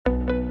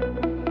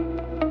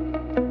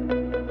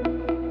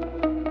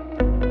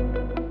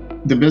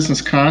the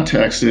business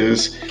context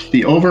is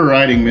the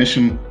overriding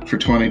mission for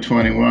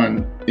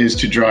 2021 is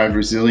to drive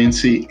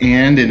resiliency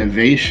and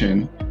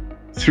innovation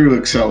through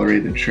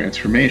accelerated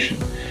transformation.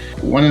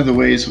 One of the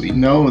ways we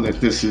know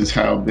that this is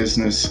how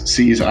business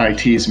sees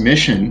IT's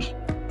mission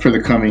for the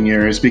coming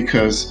year is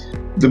because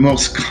the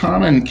most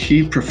common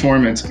key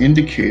performance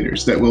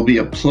indicators that will be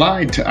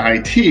applied to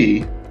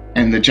IT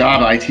and the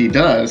job IT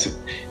does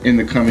in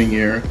the coming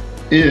year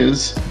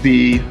is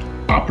the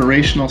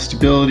operational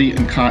stability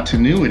and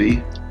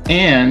continuity,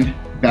 and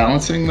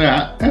balancing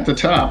that at the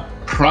top,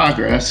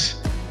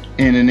 progress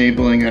in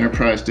enabling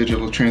enterprise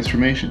digital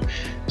transformation.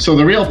 So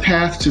the real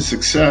path to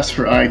success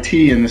for IT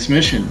in this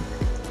mission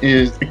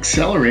is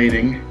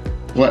accelerating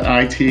what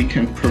IT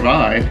can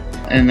provide,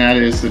 and that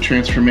is the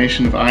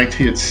transformation of IT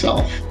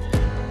itself,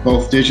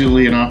 both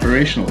digitally and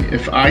operationally.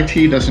 If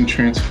IT doesn't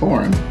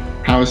transform,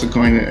 how is it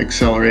going to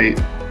accelerate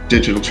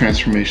digital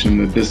transformation in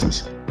the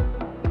business?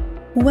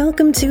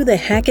 Welcome to the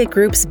Hackett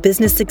Group's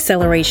Business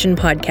Acceleration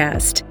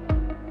Podcast.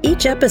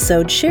 Each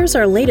episode shares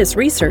our latest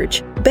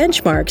research,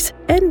 benchmarks,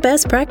 and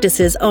best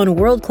practices on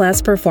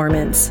world-class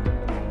performance.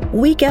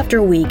 Week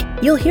after week,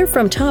 you'll hear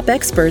from top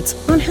experts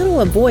on how to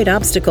avoid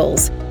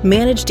obstacles,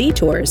 manage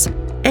detours,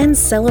 and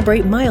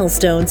celebrate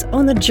milestones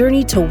on the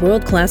journey to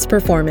world-class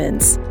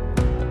performance.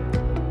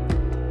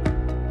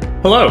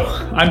 Hello,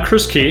 I'm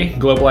Chris Key,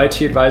 Global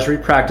IT Advisory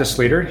Practice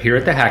Leader here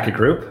at the Hackett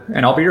Group,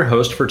 and I'll be your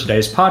host for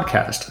today's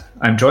podcast.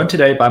 I'm joined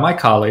today by my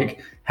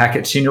colleague,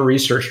 Hackett Senior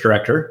Research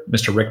Director,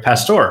 Mr. Rick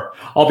Pastore.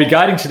 I'll be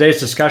guiding today's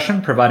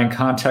discussion, providing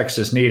context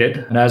as needed,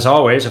 and as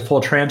always, a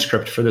full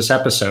transcript for this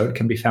episode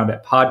can be found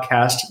at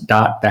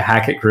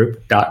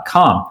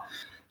podcast.thehackettgroup.com.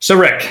 So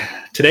Rick,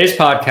 today's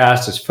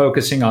podcast is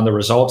focusing on the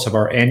results of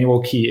our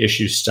annual key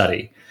issues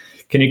study.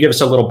 Can you give us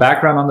a little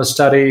background on the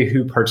study,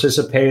 who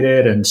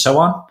participated, and so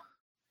on?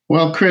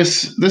 Well,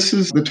 Chris, this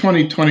is the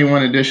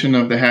 2021 edition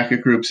of the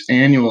Hackett Group's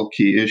annual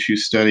key issue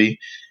study,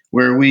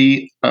 where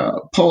we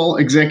poll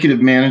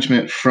executive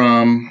management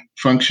from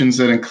functions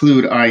that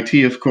include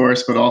IT, of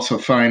course, but also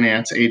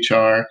finance,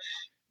 HR,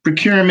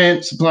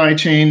 procurement, supply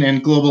chain,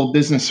 and global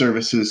business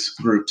services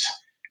groups.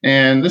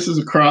 And this is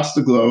across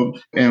the globe,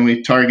 and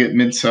we target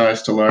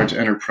mid-sized to large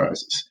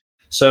enterprises.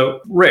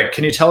 So, Rick,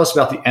 can you tell us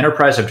about the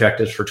enterprise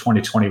objectives for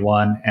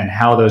 2021 and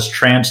how those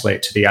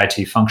translate to the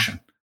IT function?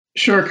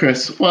 Sure,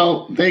 Chris.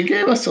 Well, they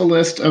gave us a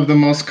list of the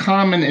most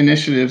common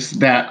initiatives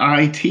that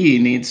IT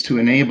needs to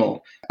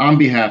enable on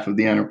behalf of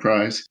the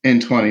enterprise in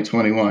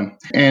 2021.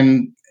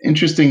 And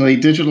interestingly,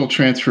 digital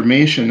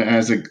transformation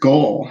as a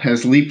goal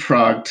has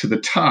leapfrogged to the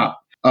top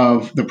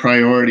of the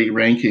priority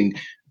ranking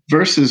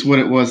versus what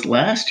it was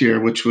last year,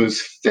 which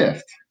was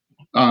fifth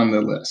on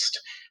the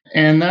list.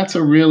 And that's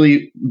a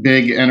really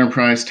big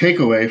enterprise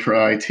takeaway for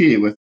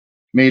IT with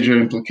major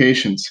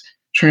implications.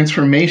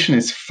 Transformation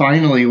is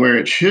finally where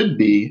it should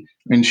be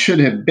and should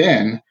have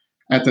been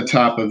at the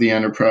top of the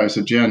enterprise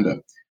agenda.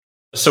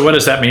 So what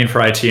does that mean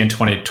for IT in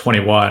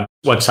 2021?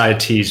 What's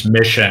IT's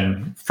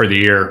mission for the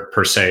year,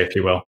 per se, if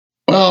you will?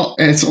 Well,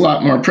 it's a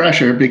lot more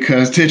pressure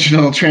because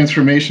digital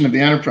transformation of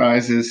the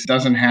enterprises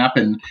doesn't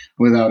happen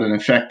without an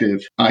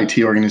effective IT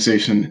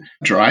organization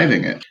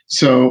driving it.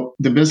 So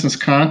the business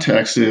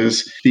context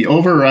is the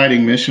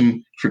overriding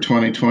mission for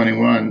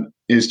 2021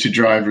 is to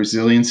drive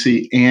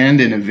resiliency and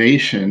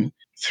innovation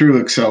through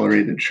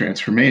accelerated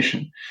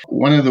transformation.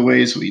 One of the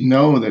ways we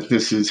know that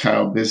this is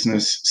how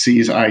business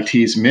sees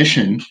IT's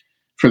mission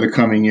for the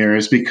coming year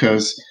is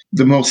because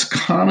the most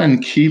common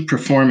key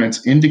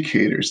performance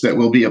indicators that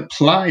will be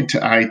applied to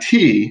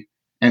IT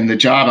and the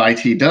job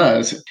IT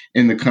does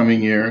in the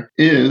coming year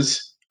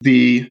is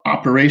the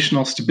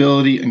operational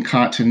stability and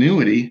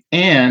continuity,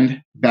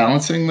 and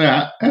balancing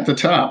that at the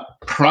top,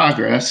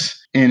 progress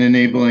in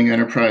enabling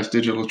enterprise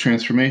digital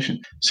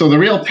transformation. So the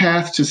real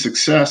path to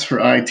success for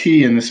IT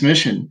in this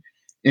mission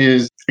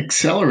is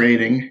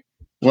accelerating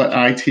what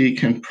IT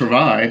can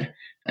provide,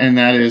 and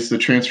that is the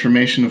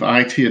transformation of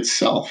IT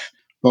itself,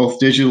 both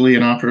digitally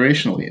and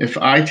operationally. If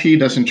IT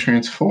doesn't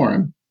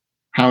transform,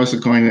 how is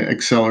it going to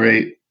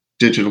accelerate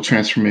digital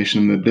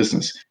transformation in the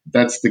business?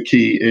 That's the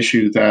key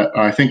issue that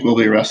I think we'll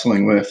be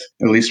wrestling with,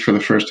 at least for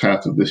the first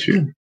half of this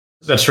year.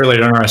 That's really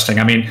interesting.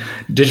 I mean,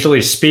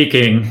 digitally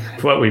speaking,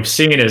 what we've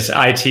seen is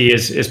IT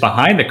is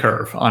behind the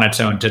curve on its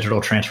own digital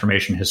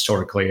transformation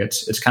historically.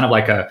 It's kind of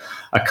like a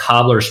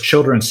cobbler's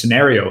children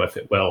scenario, if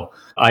it will.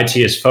 IT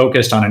is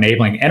focused on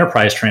enabling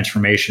enterprise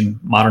transformation,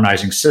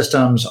 modernizing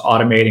systems,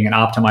 automating and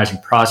optimizing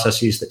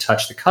processes that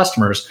touch the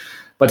customers,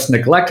 but it's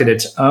neglected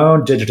its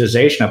own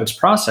digitization of its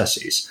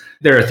processes.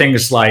 There are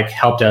things like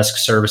help desk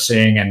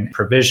servicing and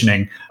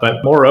provisioning,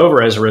 but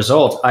moreover, as a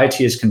result,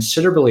 IT is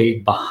considerably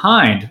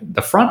behind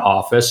the front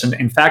office and,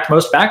 in fact,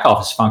 most back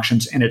office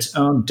functions in its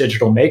own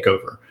digital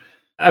makeover.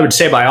 I would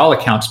say by all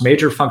accounts,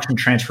 major function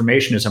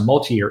transformation is a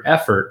multi-year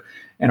effort,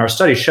 and our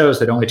study shows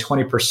that only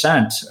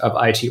 20% of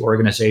IT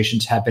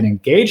organizations have been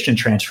engaged in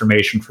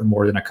transformation for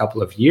more than a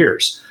couple of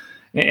years.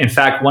 In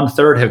fact,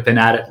 1/3 have been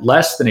at it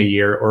less than a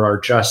year or are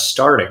just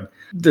starting.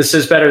 This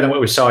is better than what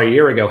we saw a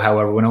year ago,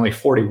 however, when only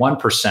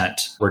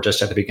 41% were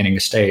just at the beginning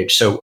stage.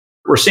 So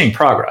we're seeing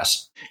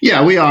progress.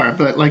 Yeah, we are.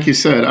 But like you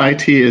said,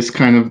 IT is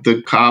kind of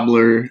the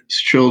cobbler's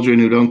children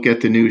who don't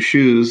get the new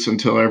shoes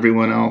until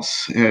everyone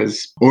else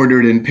has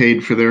ordered and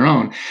paid for their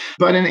own.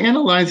 But in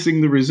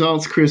analyzing the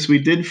results, Chris, we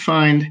did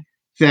find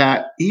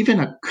that even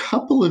a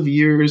couple of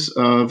years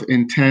of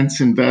intense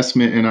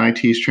investment in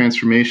IT's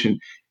transformation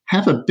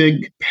have a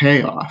big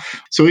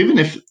payoff. So even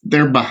if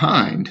they're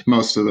behind,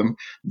 most of them,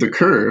 the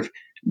curve,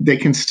 they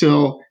can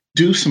still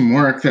do some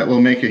work that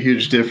will make a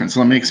huge difference.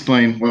 Let me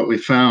explain what we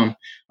found.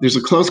 There's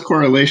a close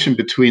correlation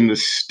between the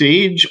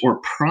stage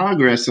or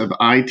progress of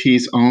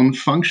IT's own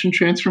function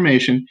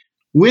transformation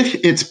with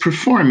its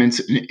performance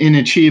in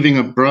achieving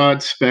a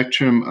broad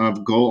spectrum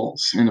of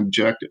goals and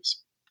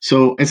objectives.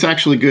 So it's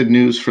actually good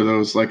news for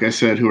those, like I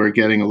said, who are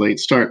getting a late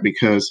start,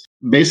 because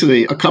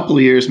basically a couple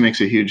of years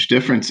makes a huge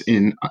difference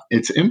in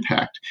its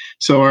impact.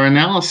 So our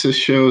analysis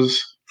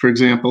shows, for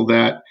example,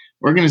 that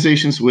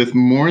organizations with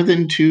more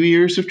than 2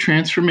 years of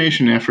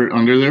transformation effort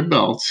under their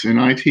belts in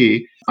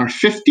IT are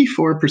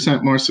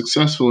 54% more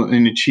successful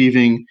in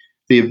achieving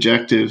the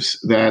objectives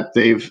that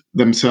they've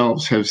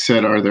themselves have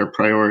said are their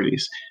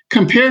priorities,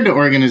 compared to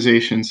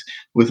organizations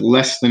with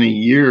less than a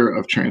year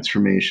of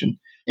transformation.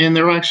 And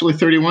they're actually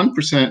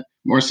 31%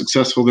 more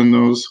successful than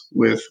those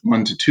with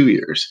 1 to 2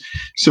 years.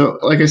 So,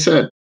 like I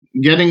said,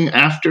 getting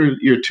after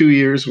your 2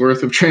 years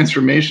worth of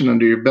transformation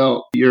under your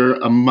belt, you're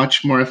a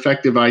much more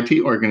effective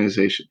IT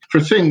organization for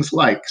things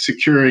like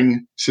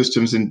securing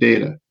systems and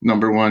data,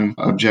 number one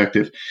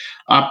objective,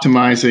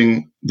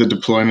 optimizing the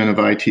deployment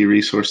of IT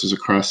resources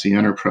across the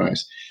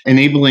enterprise,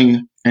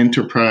 enabling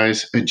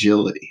enterprise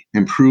agility,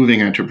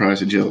 improving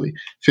enterprise agility,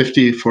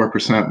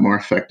 54% more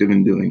effective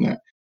in doing that.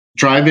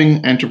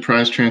 Driving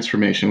enterprise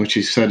transformation, which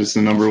he said is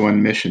the number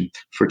one mission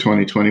for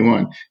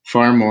 2021,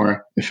 far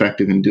more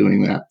effective in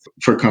doing that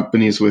for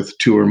companies with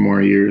 2 or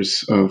more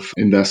years of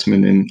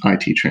investment in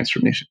IT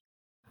transformation.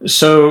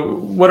 So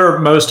what are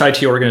most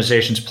IT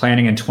organizations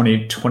planning in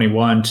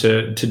 2021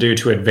 to do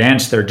to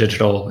advance their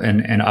digital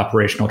and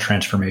operational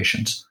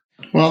transformations?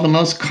 Well, the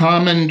most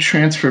common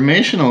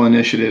transformational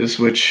initiatives,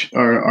 which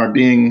are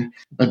being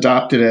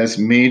adopted as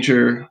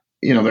major,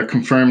 they're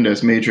confirmed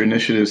as major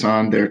initiatives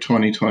on their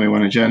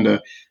 2021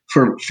 agenda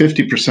for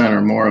 50%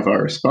 or more of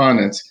our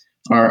respondents,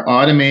 are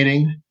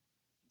automating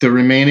the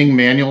remaining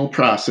manual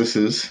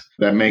processes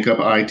that make up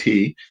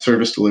IT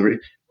service delivery,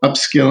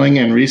 upskilling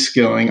and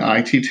reskilling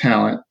IT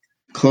talent,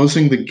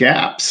 closing the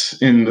gaps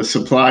in the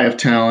supply of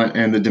talent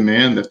and the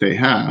demand that they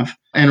have,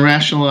 and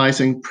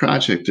rationalizing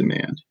project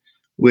demand,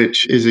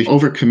 which is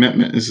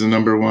overcommitment is the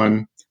number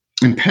one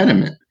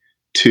impediment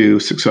to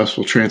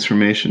successful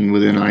transformation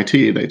within IT,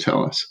 they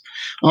tell us.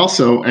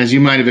 Also, as you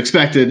might have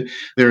expected,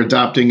 they're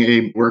adopting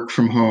a work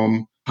from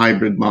home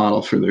hybrid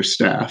model for their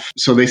staff.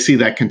 So they see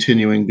that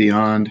continuing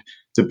beyond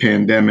the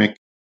pandemic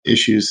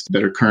issues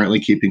that are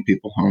currently keeping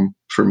people home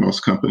for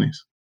most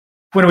companies.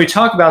 When we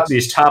talk about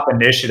these top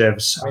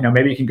initiatives,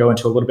 maybe you can go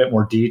into a little bit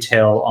more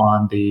detail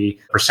on the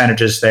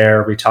percentages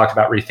there. We talked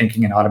about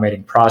rethinking and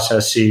automating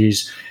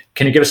processes.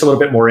 Can you give us a little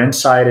bit more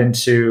insight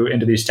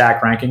into these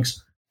stack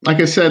rankings? Like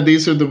I said,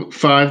 these are the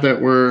 5 that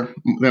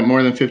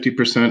more than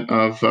 50%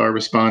 of our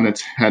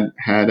respondents had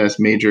as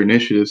major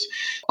initiatives.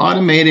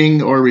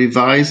 Automating or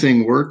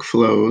revising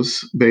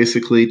workflows,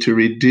 basically to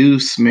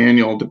reduce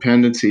manual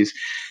dependencies.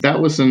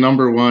 That was the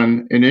number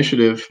one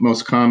initiative,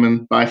 most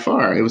common by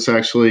far. It was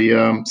actually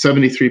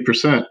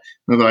 73%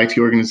 of IT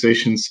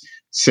organizations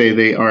say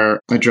they are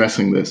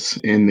addressing this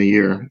in the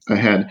year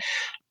ahead.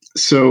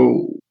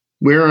 So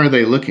where are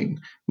they looking?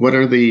 What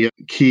are the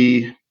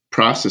key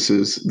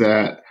processes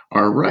that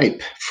are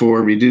ripe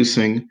for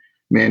reducing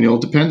manual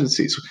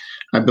dependencies?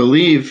 I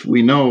believe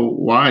we know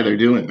why they're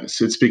doing this.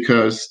 It's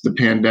because the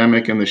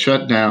pandemic and the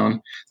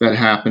shutdown that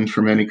happened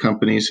for many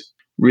companies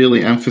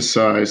really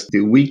emphasized the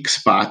weak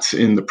spots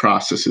in the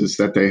processes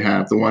that they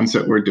have, the ones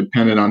that were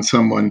dependent on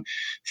someone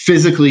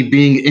physically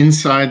being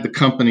inside the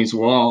company's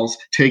walls,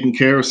 taking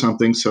care of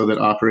something so that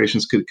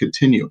operations could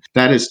continue.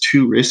 That is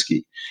too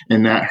risky,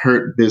 and that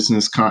hurt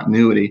business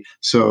continuity.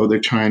 So they're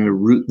trying to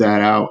root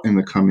that out in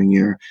the coming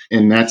year.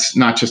 And that's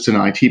not just in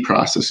IT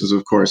processes,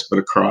 of course, but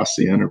across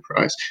the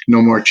enterprise.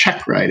 No more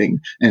check writing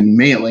and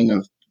mailing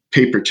of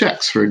paper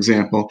checks, for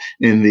example,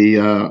 in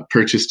the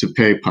purchase to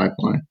pay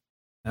pipeline.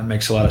 That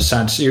makes a lot of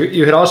sense.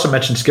 You had also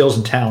mentioned skills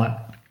and talent.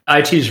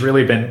 IT's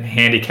really been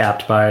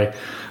handicapped by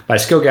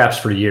skill gaps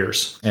for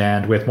years.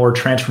 And with more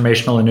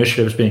transformational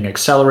initiatives being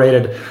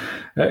accelerated,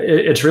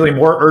 it's really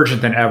more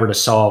urgent than ever to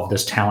solve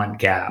this talent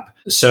gap.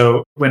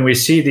 So when we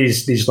see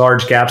these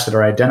large gaps that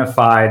are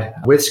identified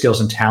with skills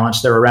and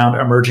talents, they're around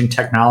emerging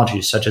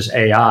technologies such as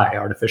AI,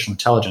 artificial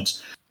intelligence.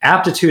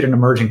 Aptitude in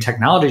emerging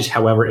technologies,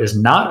 however, is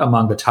not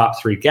among the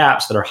top 3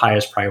 gaps that are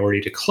highest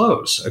priority to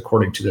close,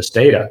 according to this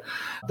data.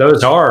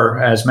 Those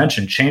are, as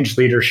mentioned, change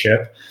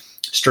leadership,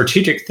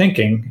 strategic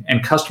thinking,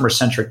 and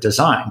customer-centric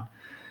design.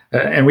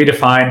 And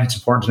it's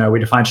important to know, we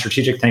define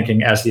strategic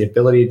thinking as the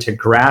ability to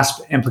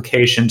grasp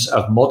implications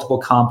of multiple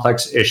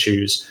complex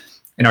issues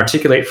and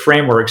articulate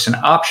frameworks and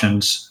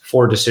options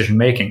for decision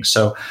making.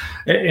 So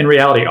in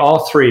reality,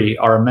 all three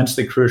are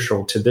immensely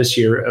crucial to this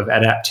year of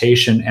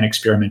adaptation and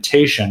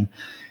experimentation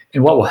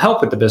and what will help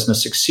with the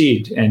business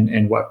succeed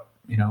in what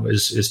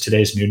is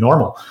today's new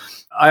normal.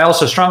 I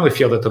also strongly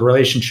feel that the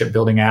relationship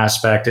building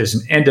aspect is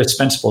an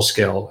indispensable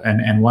skill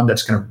and one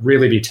that's going to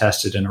really be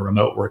tested in a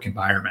remote work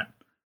environment.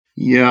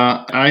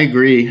 Yeah, I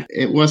agree.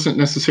 It wasn't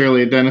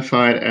necessarily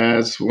identified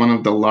as one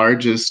of the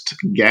largest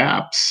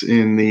gaps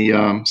in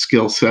the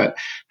skill set.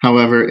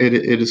 However, it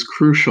is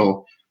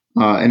crucial,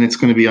 and it's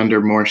going to be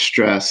under more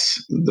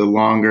stress the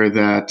longer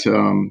that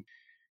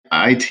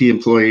IT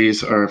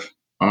employees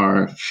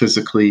are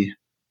physically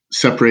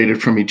separated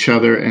from each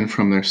other and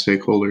from their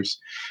stakeholders.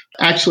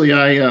 Actually,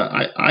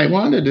 I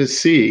wanted to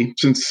see,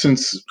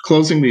 since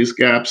closing these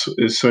gaps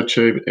is such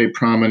a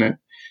prominent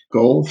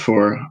goal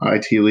for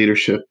IT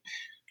leadership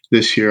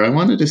this year, I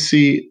wanted to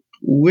see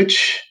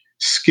which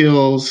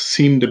skills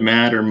seem to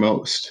matter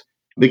most.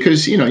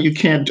 Because, you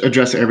can't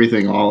address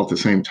everything all at the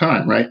same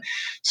time, right?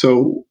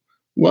 So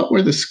what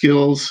were the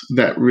skills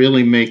that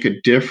really make a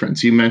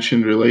difference? You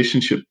mentioned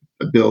relationship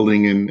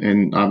building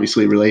and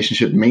obviously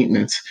relationship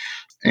maintenance.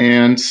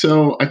 And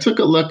so I took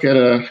a look at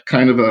a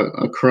kind of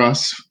a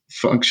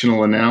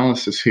cross-functional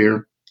analysis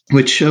here,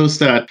 which shows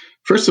that,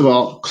 first of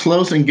all,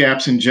 closing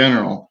gaps in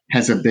general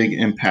has a big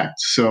impact.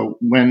 So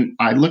when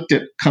I looked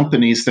at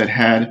companies that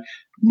had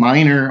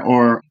minor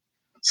or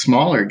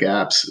smaller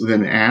gaps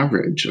than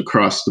average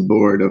across the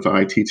board of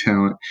IT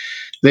talent,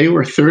 they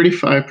were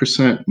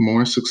 35%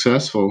 more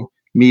successful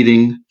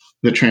meeting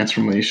the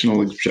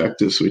transformational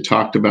objectives we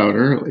talked about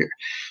earlier.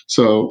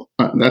 So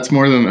that's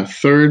more than a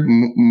third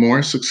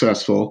more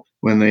successful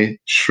when they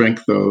shrink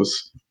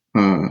those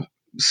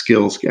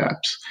skills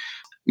gaps.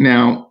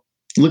 Now,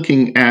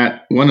 looking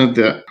at one of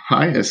the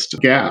highest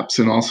gaps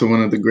and also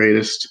one of the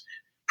greatest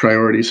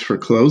priorities for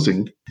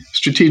closing,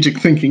 strategic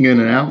thinking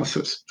and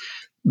analysis,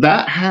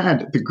 that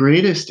had the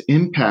greatest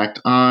impact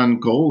on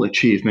goal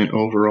achievement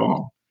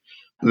overall,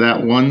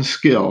 that one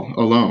skill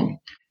alone.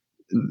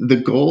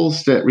 The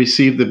goals that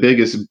receive the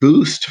biggest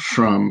boost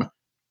from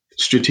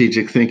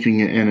strategic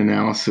thinking and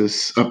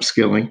analysis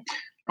upskilling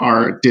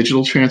are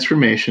digital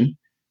transformation,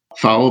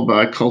 followed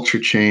by culture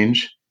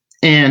change,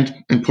 and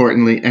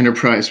importantly,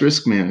 enterprise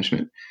risk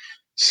management.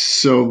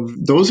 So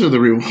those are the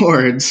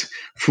rewards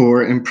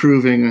for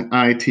improving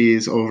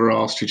IT's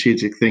overall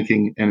strategic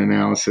thinking and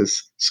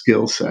analysis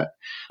skill set.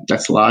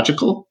 That's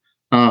logical.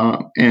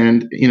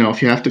 And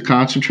if you have to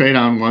concentrate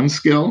on one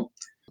skill,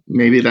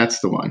 maybe that's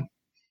the one.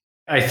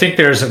 I think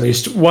there's at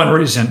least one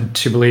reason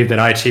to believe that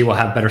IT will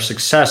have better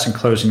success in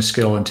closing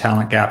skill and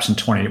talent gaps in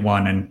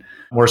 2021, and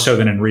more so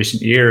than in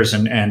recent years.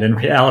 And in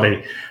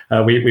reality,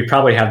 we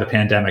probably have the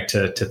pandemic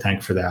to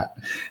thank for that.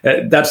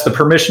 That's the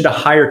permission to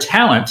hire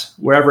talent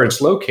wherever it's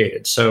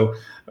located. So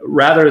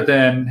rather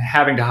than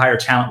having to hire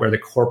talent where the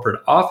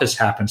corporate office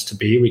happens to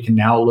be, we can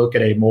now look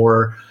at a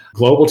more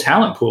global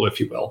talent pool, if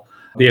you will.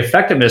 The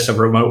effectiveness of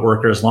remote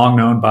workers, long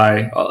known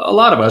by a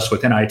lot of us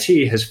within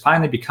IT, has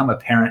finally become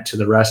apparent to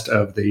the rest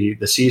of the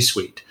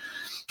C-suite.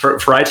 For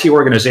IT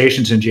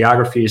organizations in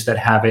geographies that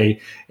have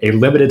a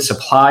limited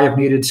supply of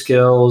needed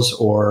skills,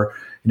 or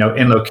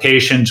in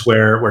locations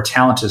where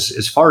talent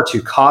is far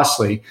too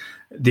costly,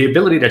 the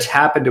ability to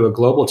tap into a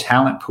global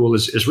talent pool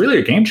is really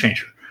a game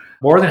changer.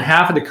 More than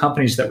half of the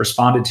companies that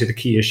responded to the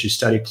key issue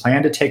study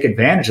plan to take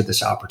advantage of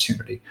this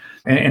opportunity.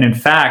 And in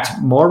fact,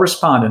 more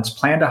respondents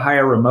plan to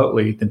hire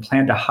remotely than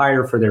plan to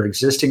hire for their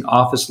existing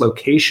office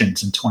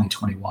locations in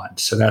 2021.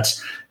 So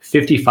that's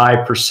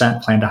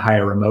 55% plan to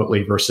hire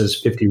remotely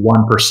versus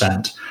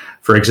 51%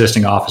 for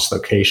existing office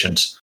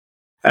locations.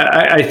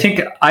 I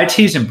think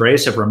IT's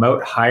embrace of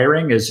remote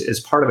hiring is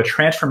part of a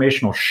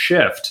transformational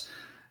shift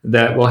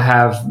that will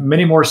have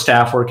many more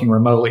staff working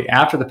remotely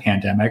after the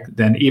pandemic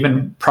than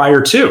even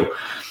prior to.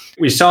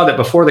 We saw that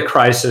before the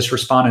crisis,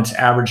 respondents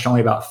averaged only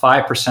about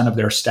 5% of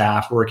their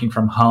staff working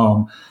from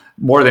home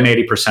more than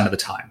 80% of the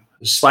time.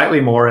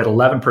 Slightly more at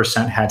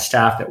 11% had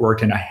staff that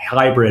worked in a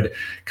hybrid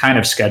kind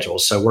of schedule.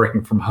 So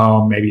working from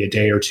home maybe a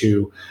day or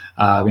two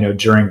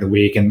during the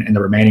week and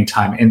the remaining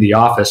time in the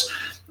office.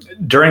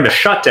 During the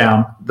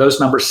shutdown, those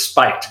numbers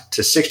spiked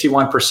to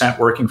 61%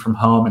 working from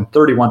home and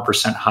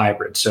 31%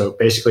 hybrid. So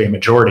basically a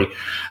majority.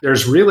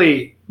 There's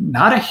really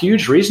not a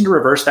huge reason to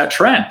reverse that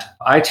trend.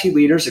 IT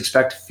leaders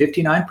expect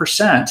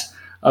 59%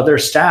 of their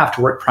staff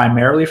to work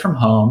primarily from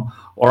home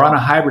or on a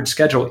hybrid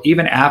schedule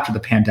even after the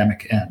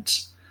pandemic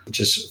ends, which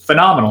is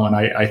phenomenal. And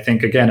I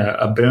think, again,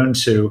 a boon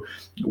to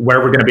where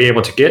we're going to be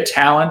able to get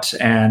talent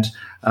and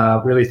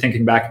really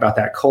thinking back about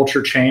that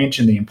culture change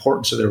and the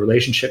importance of the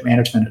relationship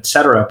management, et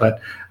cetera.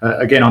 But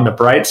again, on the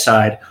bright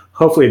side,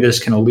 hopefully this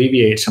can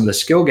alleviate some of the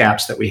skill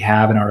gaps that we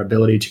have in our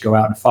ability to go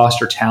out and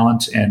foster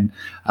talent in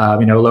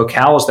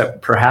locales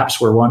that perhaps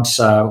were once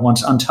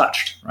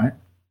untouched, right?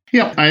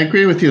 Yeah, I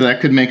agree with you. That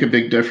could make a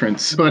big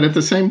difference. But at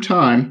the same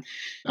time,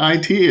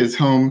 IT is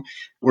home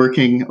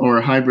working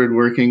or hybrid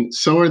working.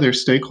 So are their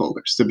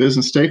stakeholders. The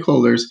business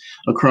stakeholders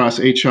across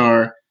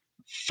HR,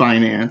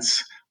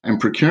 finance, and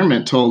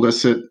procurement told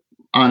us that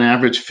on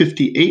average,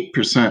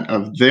 58%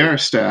 of their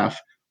staff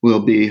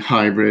will be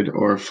hybrid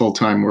or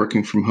full-time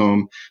working from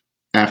home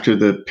after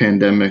the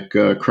pandemic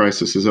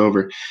crisis is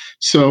over.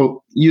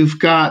 So you've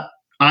got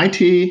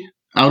IT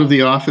out of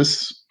the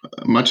office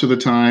much of the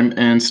time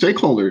and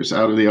stakeholders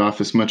out of the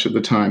office much of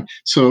the time.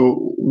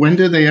 So when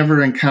do they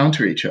ever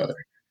encounter each other?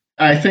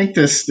 I think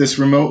this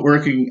remote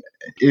working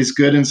is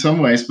good in some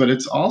ways, but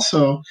it's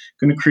also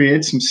going to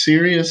create some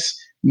serious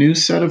new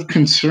set of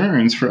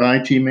concerns for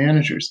IT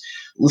managers.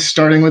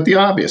 Starting with the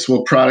obvious,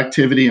 will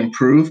productivity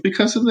improve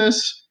because of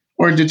this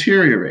or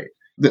deteriorate?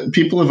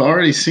 People have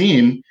already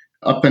seen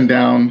up and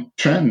down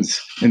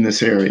trends in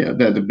this area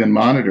that have been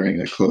monitoring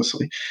it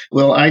closely.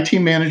 Will IT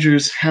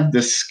managers have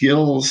the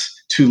skills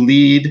to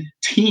lead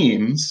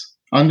teams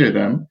under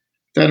them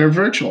that are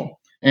virtual?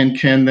 And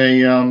can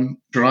they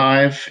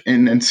drive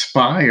and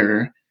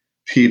inspire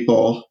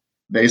people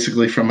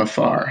basically from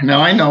afar?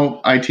 Now, I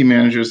know IT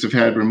managers have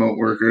had remote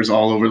workers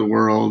all over the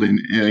world and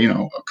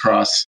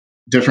across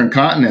different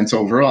continents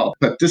overall,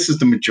 but this is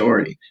the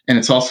majority, and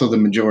it's also the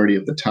majority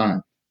of the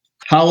time.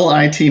 How will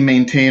IT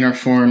maintain or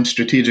form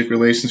strategic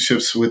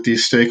relationships with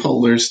these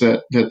stakeholders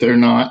that they're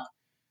not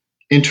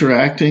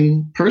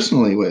interacting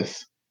personally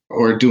with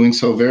or doing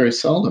so very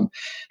seldom?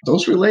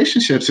 Those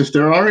relationships, if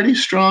they're already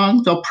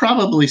strong, they'll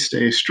probably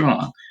stay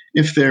strong.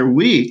 If they're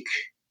weak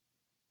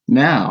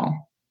now,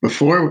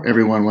 before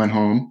everyone went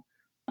home,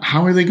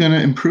 how are they going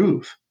to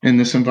improve in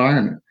this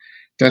environment?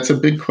 That's a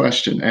big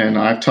question. And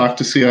I've talked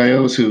to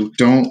CIOs who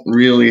don't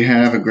really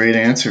have a great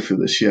answer for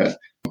this yet.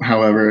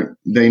 However,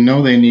 they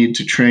know they need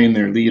to train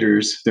their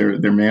leaders, their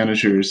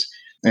managers,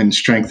 and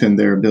strengthen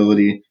their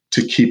ability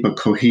to keep a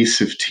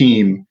cohesive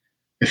team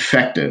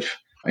effective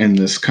in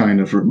this kind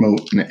of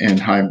remote and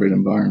hybrid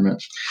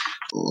environment.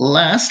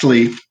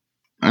 Lastly,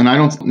 and I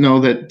don't know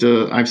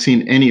that I've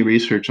seen any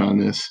research on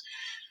this,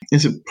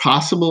 is it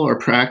possible or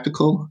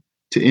practical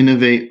to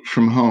innovate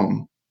from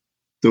home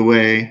the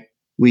way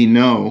we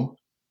know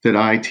that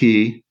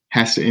IT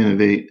has to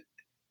innovate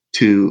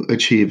to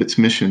achieve its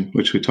mission,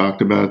 which we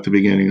talked about at the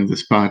beginning of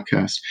this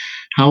podcast?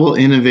 How will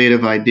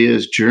innovative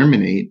ideas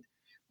germinate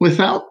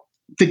without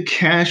the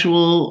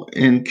casual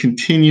and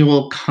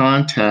continual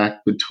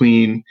contact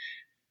between,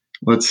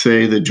 let's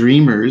say, the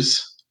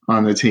dreamers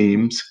on the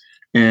teams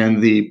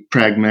and the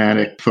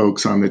pragmatic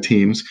folks on the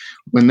teams?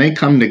 When they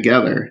come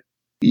together,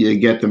 you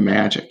get the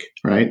magic,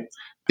 right?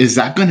 Is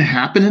that going to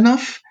happen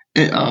enough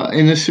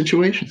in this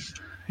situation?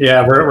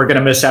 Yeah, we're going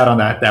to miss out on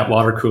that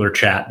water cooler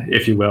chat,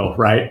 if you will,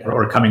 right?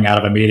 Or coming out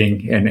of a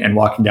meeting and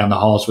walking down the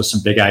halls with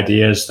some big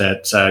ideas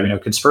that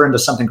could spur into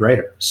something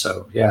greater.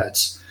 So yeah,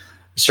 it's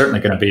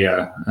certainly going to be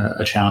a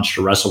challenge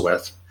to wrestle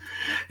with.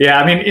 Yeah,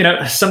 I mean,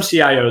 some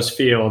CIOs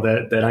feel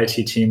that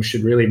IT teams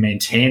should really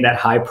maintain that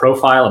high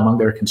profile among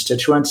their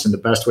constituents, and the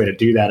best way to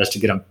do that is to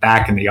get them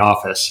back in the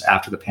office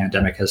after the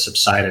pandemic has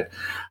subsided.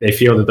 They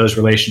feel that those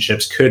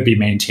relationships could be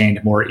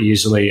maintained more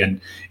easily,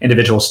 and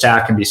individual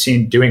staff can be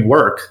seen doing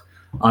work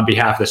on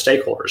behalf of the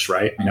stakeholders,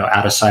 right?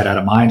 Out of sight, out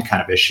of mind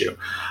kind of issue.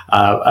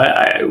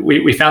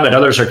 We found that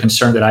others are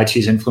concerned that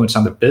IT's influence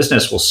on the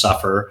business will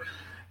suffer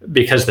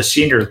because the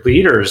senior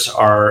leaders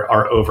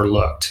are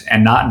overlooked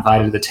and not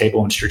invited to the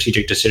table when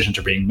strategic decisions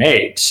are being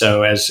made.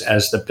 So as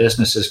the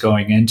business is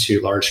going into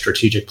large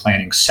strategic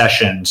planning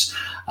sessions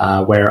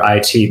where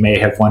IT may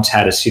have once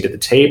had a seat at the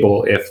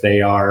table, if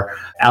they are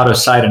out of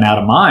sight and out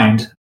of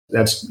mind,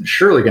 that's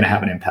surely going to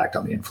have an impact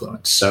on the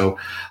influence. So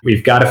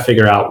we've got to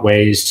figure out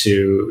ways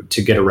to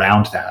get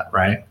around that,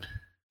 right?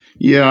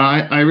 Yeah,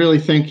 I really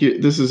think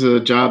this is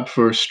a job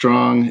for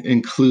strong,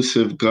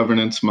 inclusive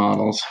governance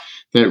models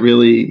that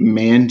really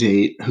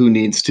mandate who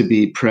needs to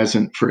be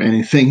present for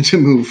anything to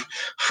move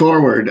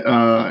forward.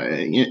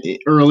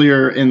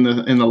 Earlier in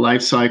the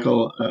life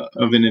cycle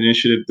of an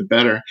initiative, the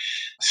better.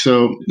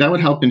 So that would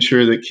help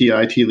ensure that key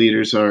IT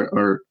leaders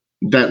are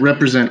that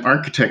represent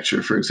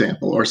architecture, for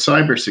example, or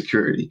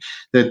cybersecurity,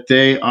 that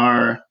they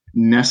are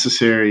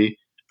necessary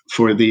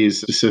for these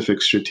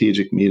specific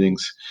strategic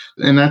meetings.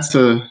 And that's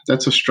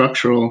a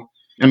structural,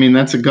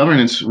 that's a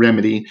governance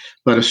remedy,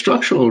 but a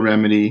structural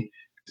remedy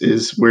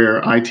is where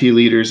IT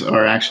leaders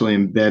are actually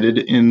embedded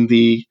in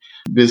the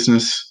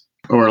business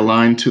or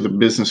aligned to the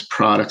business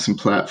products and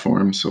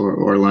platforms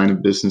or line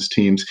of business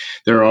teams.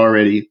 They're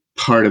already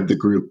part of the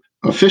group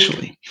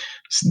officially.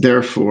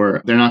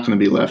 Therefore, they're not going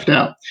to be left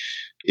out.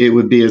 It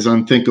would be as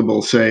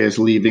unthinkable, say, as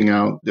leaving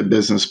out the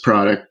business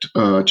product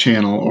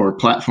channel or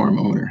platform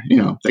owner.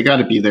 They got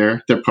to be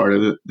there. They're part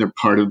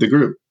of the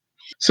group.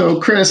 So,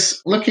 Chris,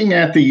 looking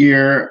at the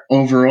year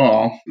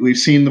overall, we've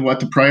seen what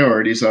the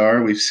priorities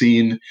are. We've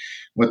seen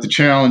what the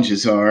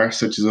challenges are,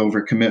 such as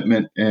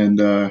overcommitment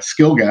and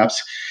skill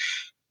gaps.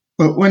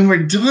 But when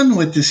we're done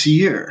with this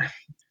year,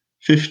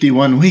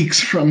 51 weeks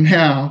from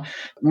now,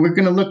 we're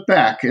going to look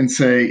back and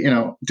say,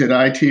 did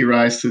IT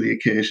rise to the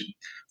occasion?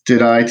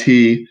 Did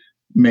IT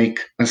make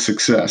a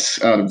success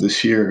out of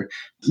this year?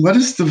 What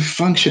does the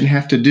function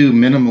have to do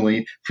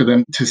minimally for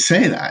them to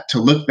say that, to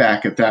look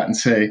back at that and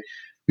say,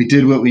 we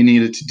did what we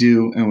needed to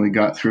do and we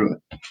got through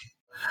it?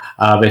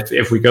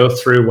 If we go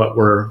through what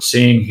we're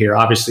seeing here,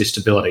 obviously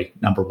stability,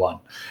 number one.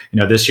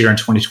 This year in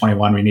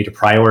 2021, we need to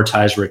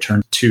prioritize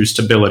return to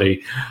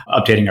stability,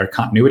 updating our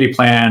continuity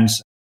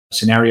plans,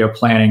 scenario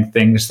planning,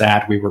 things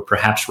that we were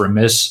perhaps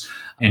remiss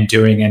in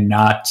doing and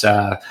not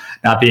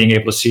being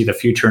able to see the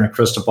future in a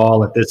crystal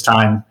ball at this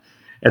time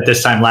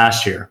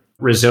last year.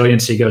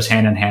 Resiliency goes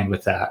hand in hand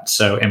with that.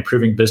 So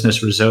improving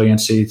business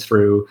resiliency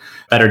through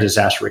better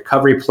disaster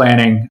recovery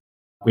planning.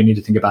 We need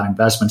to think about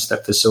investments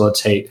that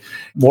facilitate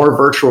more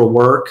virtual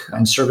work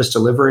and service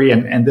delivery.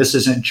 And this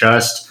isn't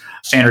just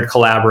standard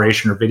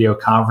collaboration or video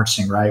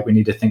conferencing, right? We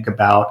need to think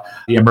about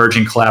the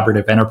emerging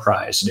collaborative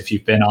enterprise. And if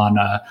you've been on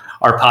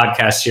our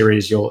podcast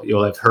series,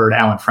 you'll have heard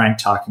Alan Frank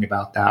talking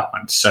about that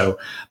one. So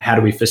how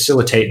do we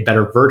facilitate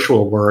better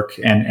virtual work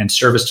and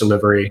service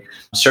delivery,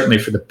 certainly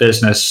for the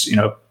business,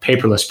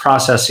 paperless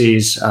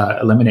processes,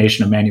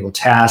 elimination of manual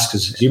tasks.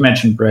 As you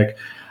mentioned, Rick,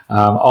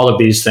 all of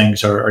these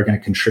things are going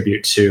to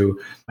contribute to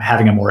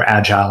having a more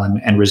agile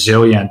and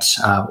resilient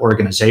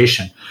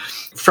organization.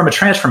 From a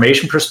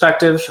transformation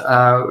perspective,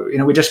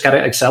 we just got to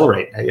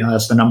accelerate.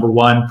 That's the number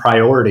one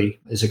priority,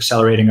 is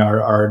accelerating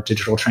our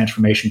digital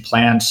transformation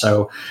plans.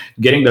 So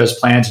getting those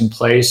plans in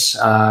place,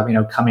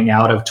 coming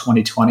out of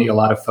 2020, a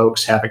lot of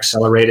folks have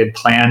accelerated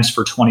plans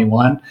for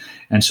 21.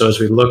 And so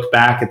as we look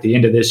back at the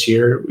end of this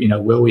year,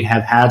 will we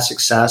have had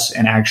success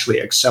in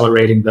actually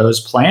accelerating those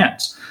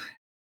plans?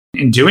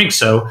 In doing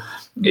so,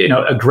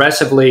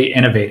 aggressively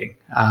innovating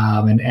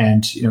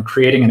and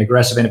creating an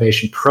aggressive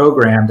innovation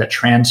program that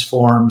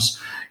transforms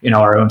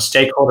our own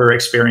stakeholder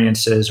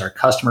experiences, our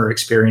customer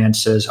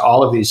experiences,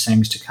 all of these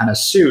things to kind of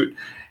suit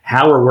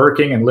how we're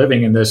working and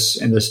living in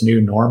this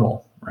new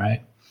normal,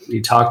 right?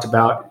 We talked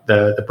about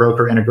the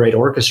broker integrate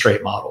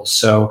orchestrate models.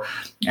 So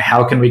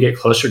how can we get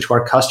closer to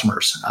our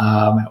customers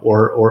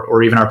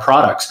or even our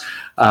products?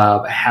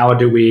 How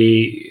do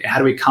we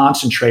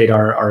concentrate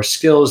our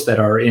skills that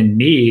are in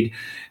need,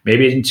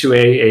 maybe into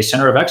a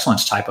center of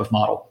excellence type of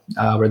model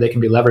where they can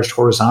be leveraged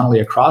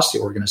horizontally across the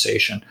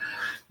organization?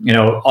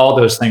 All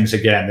those things,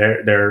 again,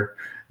 they're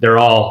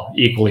all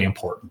equally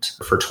important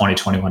for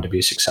 2021 to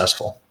be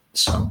successful.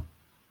 So.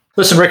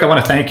 Listen, Rick, I want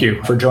to thank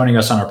you for joining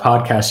us on our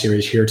podcast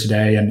series here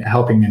today and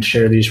helping and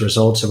share these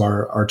results of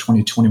our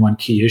 2021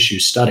 key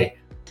issues study.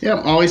 Yeah,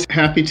 I'm always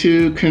happy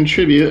to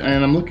contribute,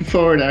 and I'm looking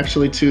forward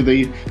actually to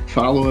the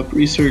follow-up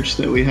research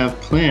that we have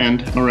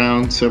planned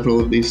around several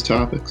of these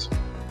topics.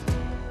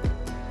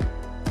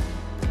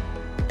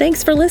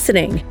 Thanks for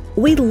listening.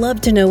 We'd love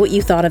to know what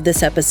you thought of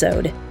this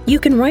episode. You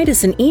can write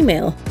us an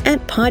email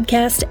at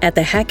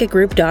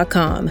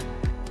podcast@thehackettgroup.com.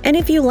 And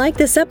if you like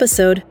this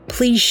episode,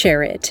 please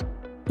share it.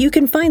 You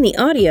can find the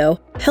audio,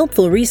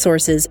 helpful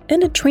resources,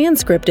 and a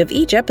transcript of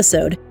each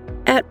episode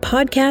at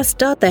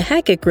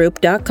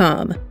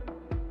podcast.thehackettgroup.com.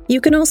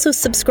 You can also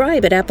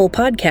subscribe at Apple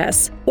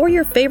Podcasts or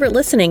your favorite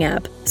listening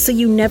app so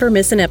you never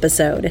miss an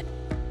episode.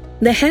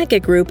 The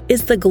Hackett Group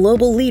is the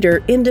global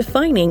leader in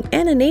defining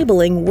and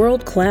enabling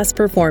world-class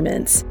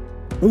performance.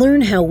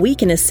 Learn how we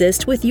can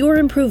assist with your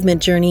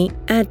improvement journey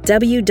at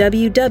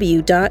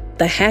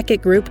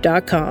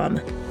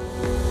www.thehackettgroup.com.